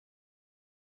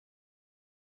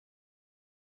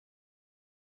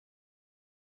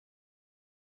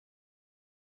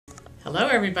Hello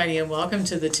everybody and welcome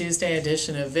to the Tuesday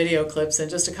edition of Video Clips, and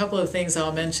just a couple of things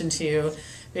I'll mention to you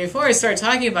before I start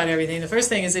talking about everything. The first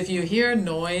thing is, if you hear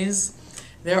noise,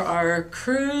 there are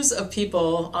crews of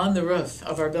people on the roof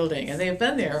of our building, and they have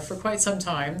been there for quite some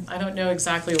time. I don't know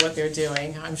exactly what they're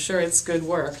doing. I'm sure it's good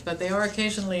work, but they are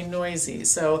occasionally noisy.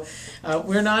 So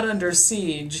we're not under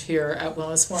siege here at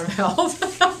Wellness Form Health.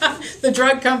 The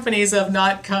drug companies have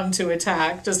not come to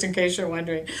attack, just in case you're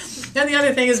wondering. And the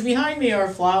other thing is, behind me are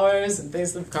flowers and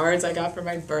things of cards I got for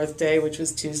my birthday, which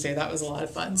was Tuesday. That was a lot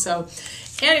of fun. So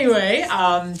anyway,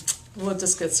 we'll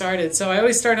just get started. So I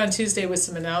always start on Tuesday with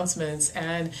some announcements,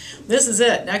 and this is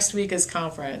it. Next week is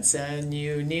conference, and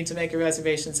you need to make your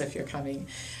reservations if you're coming.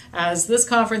 As this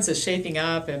conference is shaping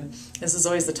up, and this is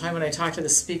always the time when I talk to the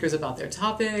speakers about their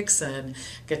topics and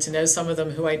get to know some of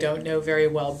them who I don't know very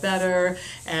well better,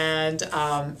 and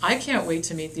I can't wait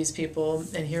to meet these people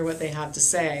and hear what they have to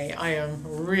say. I am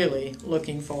really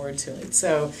looking forward to it.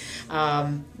 So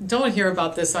don't hear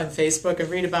about this on Facebook and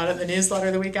read about it in the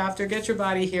newsletter the week after. Get your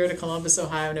body here to Columbus,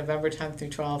 Ohio, November 10th through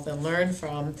 12th, and learn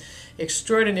from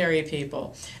extraordinary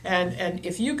people. And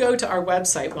if you go to our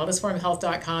website,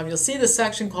 wellnessformhealth.com, you'll see the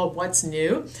section called What's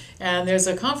New, and there's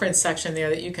a conference section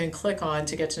there that you can click on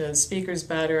to get to know the speakers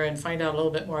better and find out a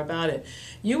little bit more about it.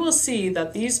 You will see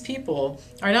that these people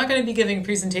are not going to be giving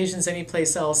presentations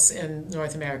anyplace else in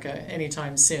North America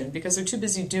anytime soon, because they're too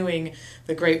busy doing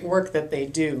the great work that they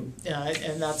do,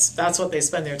 and that's what they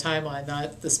spend their time on,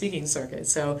 not the speaking circuit.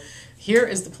 So here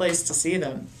is the place to see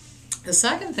them. The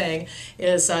second thing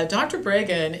is Dr.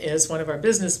 Bregan is one of our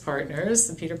business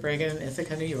partners, Peter Bregan in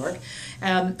Ithaca, New York.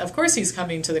 And of course he's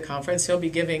coming to the conference. He'll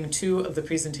be giving 2 of the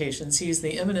presentations. He's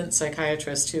the eminent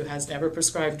psychiatrist who has never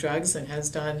prescribed drugs and has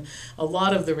done a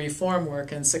lot of the reform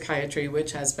work in psychiatry,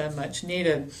 which has been much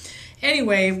needed.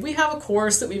 Anyway, we have a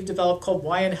course that we've developed called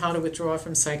Why and How to Withdraw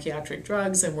from Psychiatric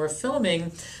Drugs, and we're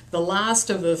filming the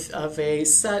last of a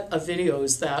set of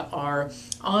videos that are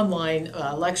online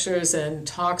lectures and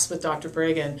talks with Dr.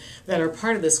 Bregan that are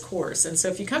part of this course. And so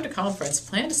if you come to conference,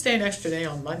 plan to stay an extra day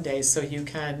on Monday so you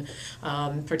can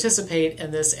participate in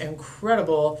this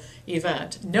incredible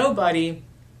event. Nobody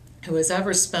who has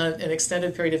ever spent an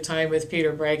extended period of time with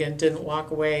Peter Bregan didn't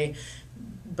walk away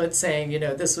but saying, you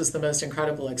know, this was the most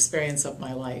incredible experience of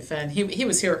my life. And he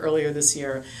was here earlier this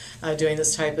year doing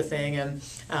this type of thing, and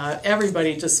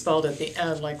everybody just felt at the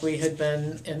end like we had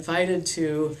been invited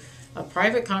to a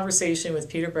private conversation with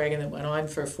Peter Bregan that went on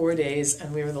for 4 days,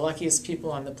 and we were the luckiest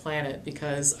people on the planet,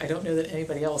 because I don't know that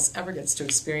anybody else ever gets to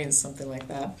experience something like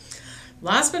that.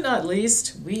 Last but not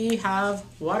least, we have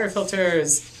water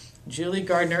filters. Julie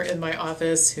Gardner in my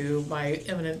office, who my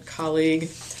eminent colleague,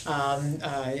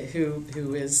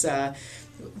 who is the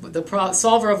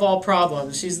solver of all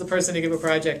problems. She's the person to give a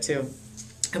project to.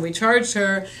 And we charged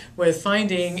her with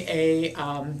finding a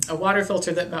water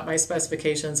filter that met my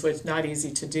specifications, which not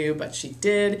easy to do, but she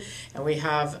did. And we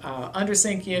have under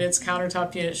sink units,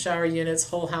 countertop units, shower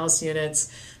units, whole house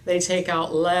units. They take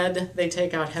out lead, they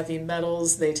take out heavy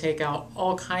metals, they take out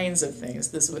all kinds of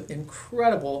things. This is an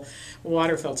incredible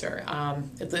water filter.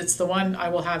 It's the one I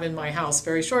will have in my house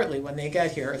very shortly when they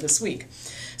get here this week.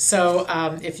 So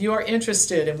if you are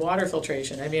interested in water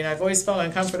filtration, I mean, I've always felt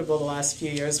uncomfortable the last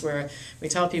few years where we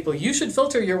tell people, you should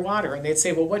filter your water, and they'd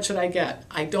say, well, what should I get?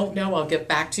 I don't know, I'll get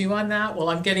back to you on that. Well,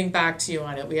 I'm getting back to you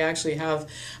on it. We actually have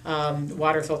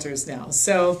water filters now.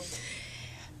 So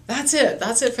that's it.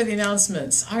 That's it for the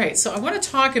announcements. All right, so I want to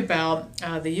talk about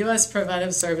the U.S.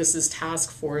 Preventive Services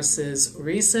Task Force's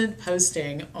recent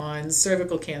posting on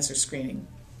cervical cancer screening.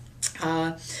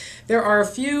 There are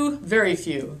very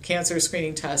few cancer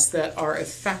screening tests that are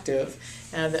effective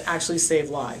and that actually save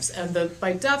lives. And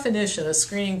by definition, a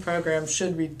screening program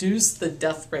should reduce the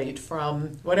death rate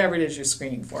from whatever it is you're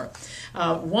screening for.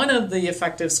 One of the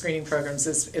effective screening programs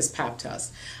is Pap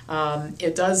test.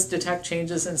 It does detect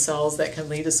changes in cells that can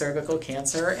lead to cervical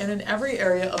cancer, and in every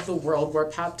area of the world where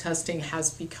Pap testing has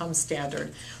become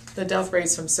standard, the death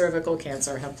rates from cervical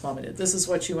cancer have plummeted. This is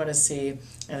what you want to see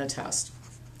in a test.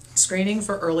 Screening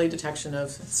for early detection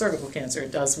of cervical cancer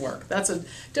does work. That's a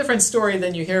different story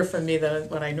than you hear from me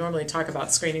when I normally talk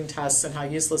about screening tests and how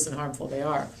useless and harmful they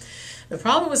are. The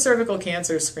problem with cervical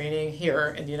cancer screening here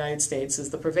in the United States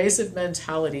is the pervasive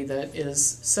mentality that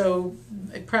is so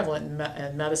prevalent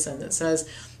in medicine that says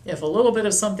if a little bit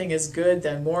of something is good,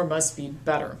 then more must be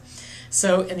better.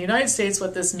 So in the United States,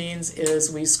 what this means is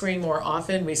we screen more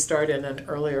often, we start at an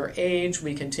earlier age,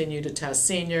 we continue to test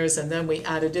seniors, and then we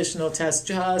add additional tests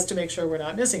just to make sure we're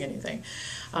not missing anything.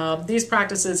 These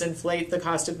practices inflate the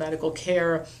cost of medical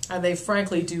care, and they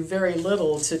frankly do very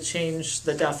little to change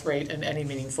the death rate in any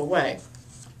meaningful way.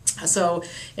 So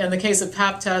in the case of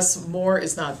Pap tests, more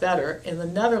is not better. In the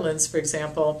Netherlands, for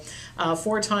example,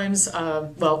 4 times,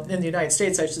 well, in the United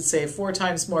States, I should say, 4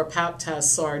 times more Pap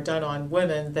tests are done on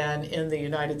women than in the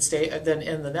United States, than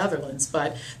in the Netherlands.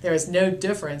 But there is no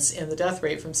difference in the death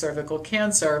rate from cervical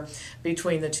cancer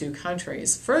between the two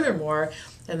countries. Furthermore,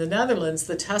 in the Netherlands,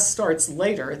 the test starts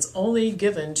later. It's only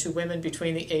given to women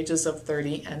between the ages of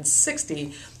 30 and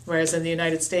 60, whereas in the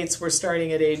United States, we're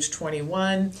starting at age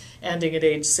 21, ending at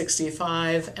age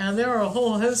 65, and there are a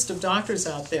whole host of doctors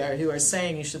out there who are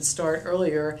saying you should start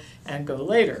earlier and go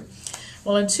later.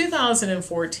 Well, in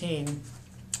 2014,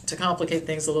 to complicate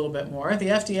things a little bit more, the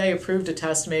FDA approved a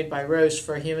test made by Roche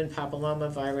for human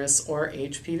papillomavirus, or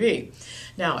HPV.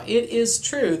 Now, it is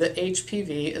true that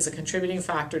HPV is a contributing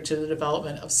factor to the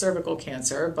development of cervical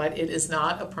cancer, but it is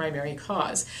not a primary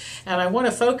cause. And I want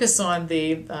to focus on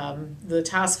the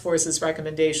task force's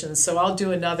recommendations, so I'll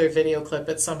do another video clip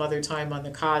at some other time on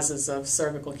the causes of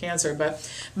cervical cancer. But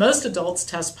most adults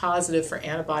test positive for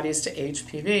antibodies to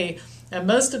HPV, and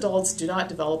most adults do not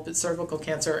develop cervical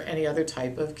cancer or any other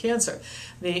type of cancer.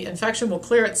 The infection will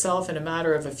clear itself in a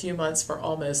matter of a few months for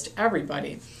almost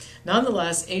everybody.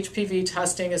 Nonetheless, HPV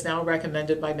testing is now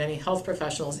recommended by many health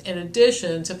professionals in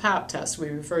addition to Pap test. We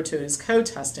refer to it as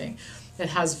co-testing. It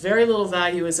has very little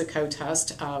value as a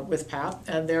co-test with Pap,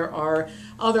 and there are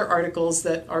other articles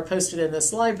that are posted in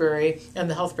this library, in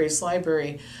the Health Briefs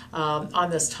library,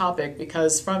 on this topic,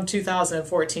 because from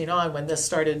 2014 on, when this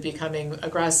started becoming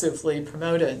aggressively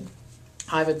promoted,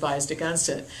 I've advised against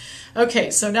it.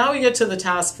 Okay, so now we get to the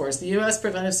task force. The U.S.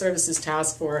 Preventive Services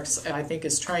Task Force, I think,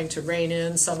 is trying to rein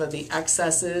in some of the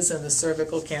excesses in the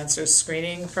cervical cancer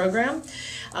screening program.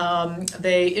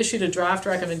 They issued a draft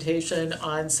recommendation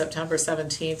on September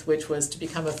 17th, which was to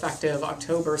become effective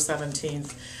October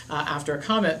 17th after a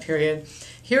comment period.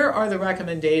 Here are the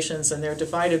recommendations, and they're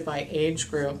divided by age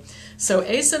group. So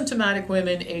asymptomatic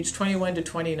women age 21 to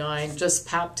 29, just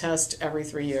Pap test every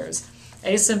 3 years.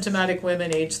 Asymptomatic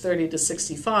women age 30 to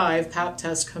 65, Pap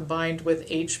test combined with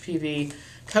HPV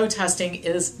co-testing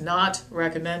is not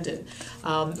recommended.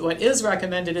 What is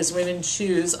recommended is women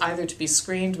choose either to be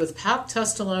screened with Pap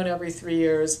test alone every 3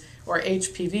 years or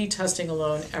HPV testing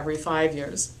alone every 5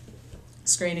 years.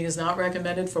 Screening is not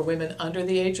recommended for women under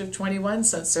the age of 21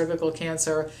 since cervical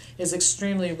cancer is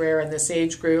extremely rare in this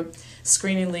age group.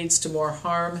 Screening leads to more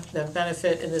harm than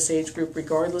benefit in this age group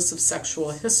regardless of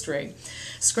sexual history.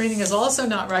 Screening is also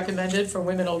not recommended for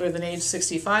women older than age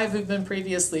 65 who've been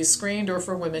previously screened or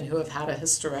for women who have had a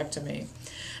hysterectomy.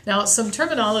 Now, some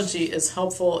terminology is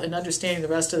helpful in understanding the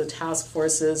rest of the task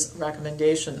force's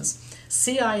recommendations.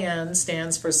 CIN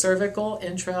stands for cervical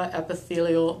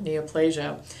intraepithelial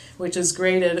neoplasia, which is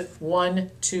graded 1,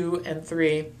 2, and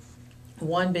 3.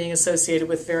 1 being associated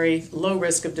with very low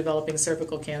risk of developing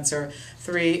cervical cancer,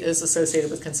 3 is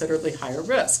associated with considerably higher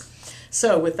risk.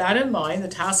 So with that in mind, the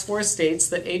task force states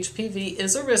that HPV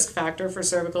is a risk factor for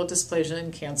cervical dysplasia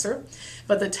and cancer,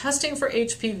 but the testing for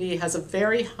HPV has a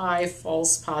very high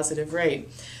false positive rate.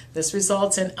 This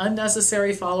results in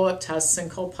unnecessary follow-up tests and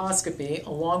colposcopy,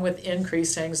 along with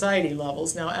increased anxiety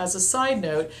levels. Now, as a side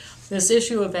note, this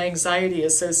issue of anxiety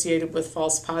associated with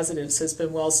false positives has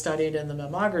been well studied in the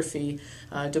mammography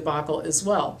debacle as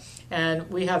well. And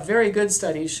we have very good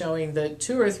studies showing that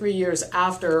 2 or 3 years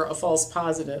after a false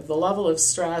positive, the level of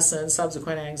stress and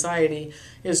subsequent anxiety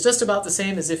is just about the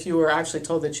same as if you were actually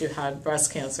told that you had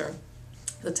breast cancer.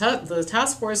 The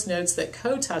task force notes that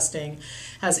co-testing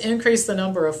has increased the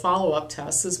number of follow-up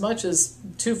tests as much as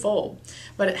 2-fold,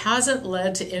 but it hasn't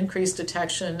led to increased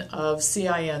detection of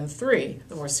CIN3,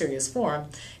 the more serious form,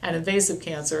 and invasive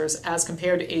cancers as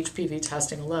compared to HPV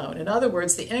testing alone. In other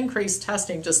words, the increased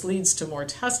testing just leads to more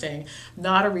testing,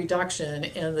 not a reduction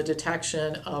in the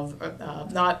detection of,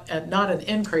 not an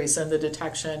increase in the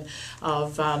detection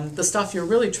of the stuff you're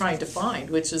really trying to find,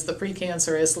 which is the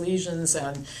precancerous lesions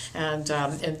and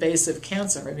invasive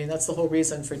cancer. I mean, that's the whole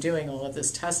reason for doing all of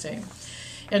this testing.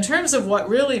 In terms of what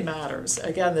really matters,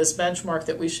 again, this benchmark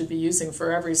that we should be using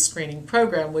for every screening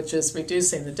program, which is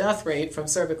reducing the death rate from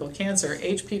cervical cancer,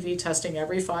 HPV testing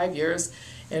every 5 years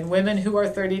in women who are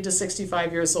 30 to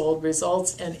 65 years old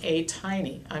results in a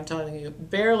tiny, I'm telling you,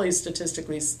 barely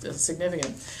statistically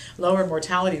significant, lower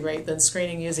mortality rate than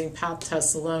screening using Pap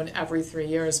tests alone every 3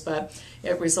 years, but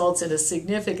it results in a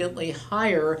significantly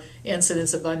higher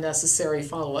incidence of unnecessary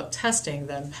follow-up testing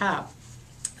than Pap.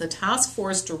 The task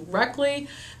force directly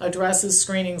addresses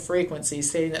screening frequency,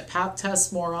 stating that Pap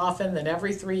tests more often than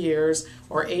every 3 years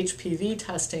or HPV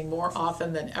testing more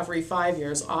often than every 5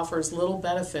 years offers little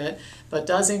benefit but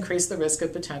does increase the risk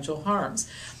of potential harms.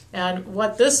 And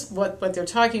what they're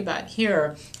talking about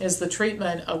here is the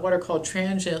treatment of what are called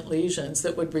transient lesions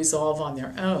that would resolve on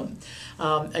their own.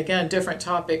 Again, different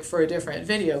topic for a different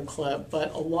video clip,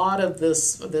 but a lot of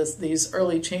these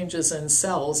early changes in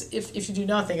cells, if you do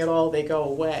nothing at all, they go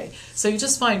away. So you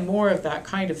just find more of that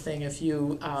kind of thing if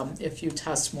you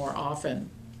test more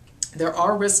often. There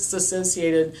are risks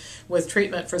associated with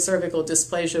treatment for cervical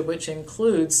dysplasia, which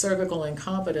includes cervical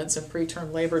incompetence and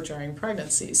preterm labor during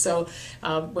pregnancy. So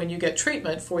when you get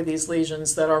treatment for these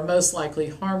lesions that are most likely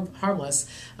harmless,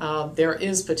 there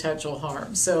is potential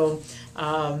harm. So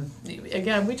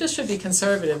again, we just should be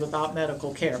conservative about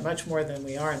medical care, much more than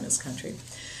we are in this country.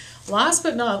 Last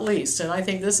but not least, and I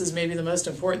think this is maybe the most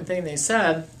important thing they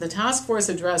said, the task force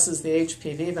addresses the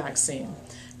HPV vaccine.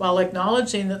 While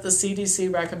acknowledging that the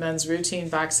CDC recommends routine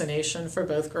vaccination for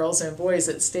both girls and boys,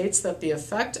 it states that the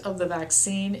effect of the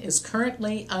vaccine is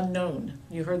currently unknown.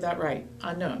 You heard that right,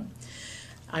 unknown.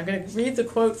 I'm going to read the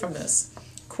quote from this.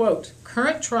 Quote,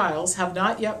 current trials have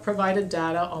not yet provided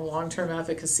data on long-term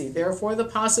efficacy. Therefore, the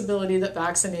possibility that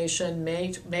vaccination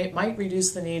might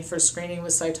reduce the need for screening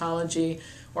with cytology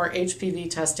or HPV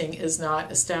testing is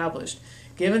not established.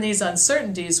 Given these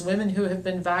uncertainties, women who have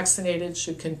been vaccinated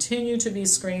should continue to be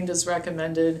screened as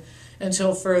recommended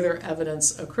until further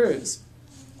evidence accrues.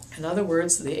 In other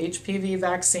words, the HPV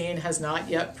vaccine has not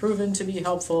yet proven to be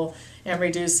helpful in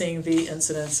reducing the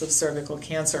incidence of cervical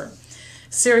cancer.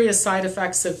 Serious side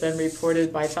effects have been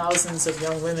reported by thousands of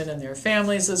young women and their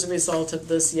families as a result of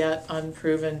this yet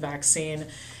unproven vaccine.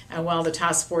 And while the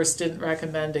task force didn't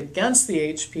recommend against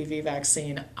the HPV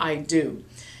vaccine, I do.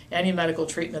 Any medical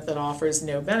treatment that offers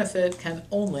no benefit can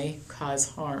only cause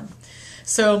harm.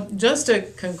 So just to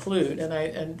conclude,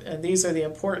 and these are the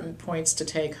important points to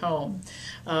take home,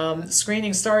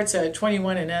 screening starts at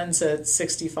 21 and ends at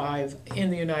 65 in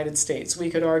the United States. We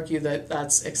could argue that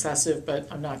that's excessive, but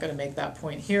I'm not going to make that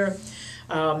point here.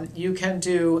 You can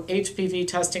do HPV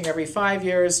testing every 5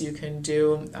 years. You can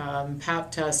do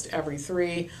Pap test every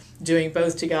 3. Doing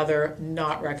both together,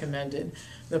 not recommended.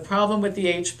 The problem with the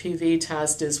HPV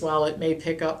test is while it may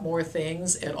pick up more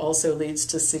things, it also leads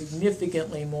to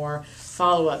significantly more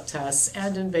follow-up tests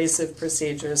and invasive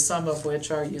procedures, some of which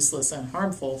are useless and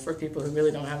harmful for people who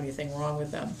really don't have anything wrong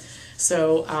with them.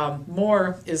 So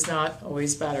more is not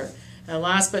always better. And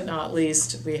last but not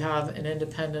least, we have an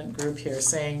independent group here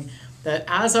saying that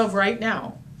as of right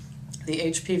now, the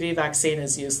HPV vaccine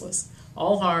is useless.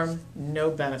 All harm, no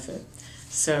benefit.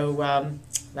 So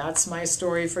that's my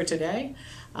story for today.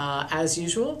 As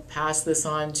usual, pass this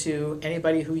on to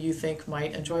anybody who you think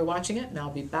might enjoy watching it, and I'll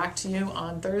be back to you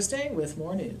on Thursday with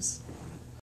more news.